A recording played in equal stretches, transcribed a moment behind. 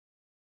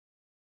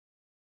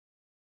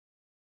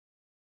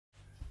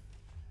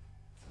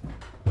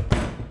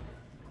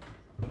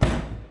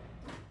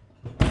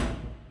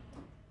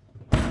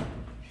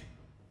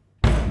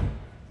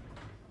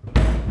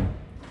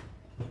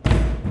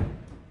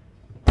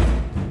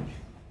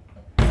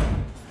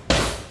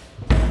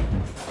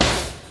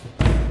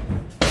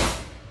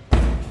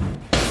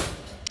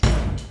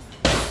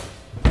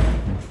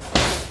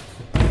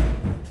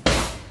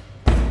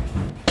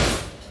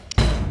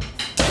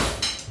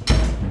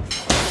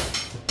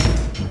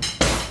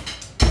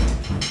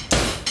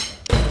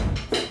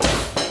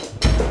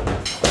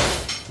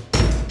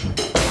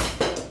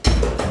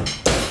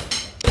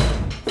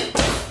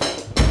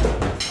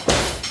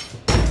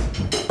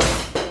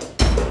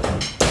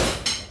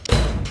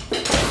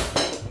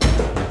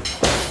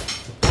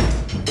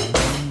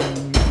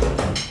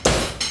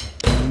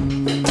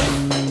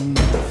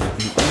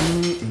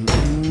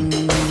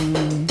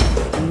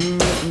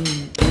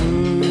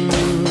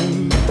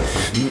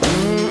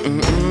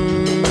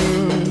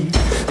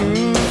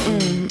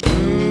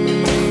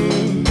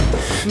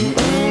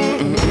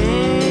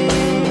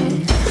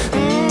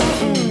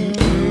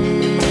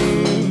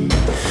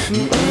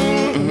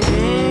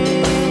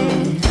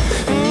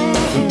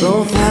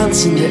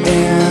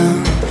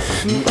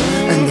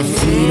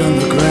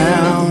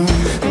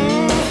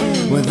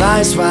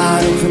eyes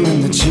wide open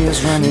and the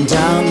tears running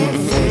down your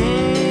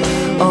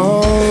face.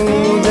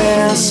 Oh,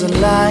 there's a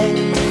light.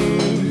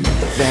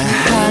 There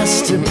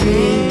has to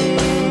be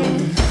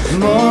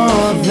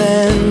more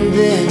than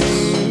this.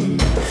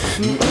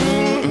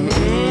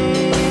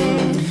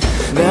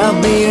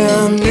 There'll be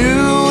a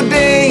new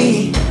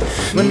day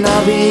when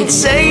I'll be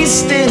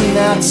tasting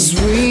that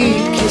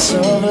sweet kiss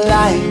of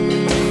light,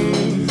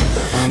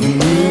 of a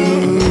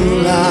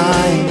new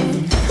life.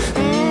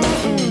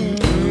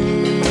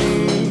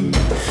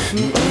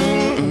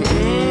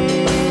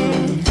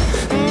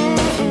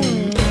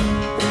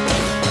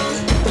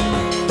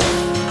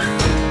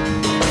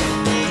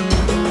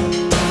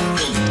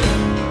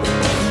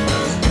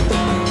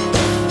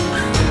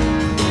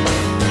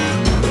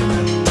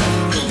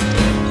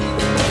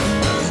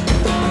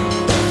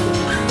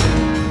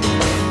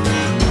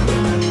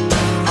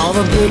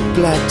 The big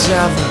black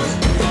devil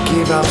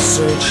gave up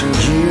searching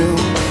you,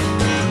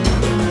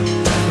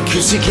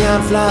 'cause you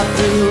can't fly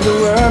through the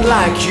world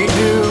like you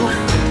do.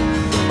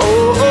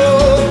 Oh,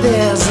 oh,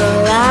 there's a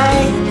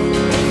light.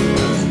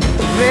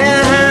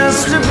 There has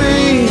to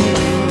be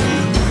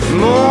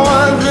more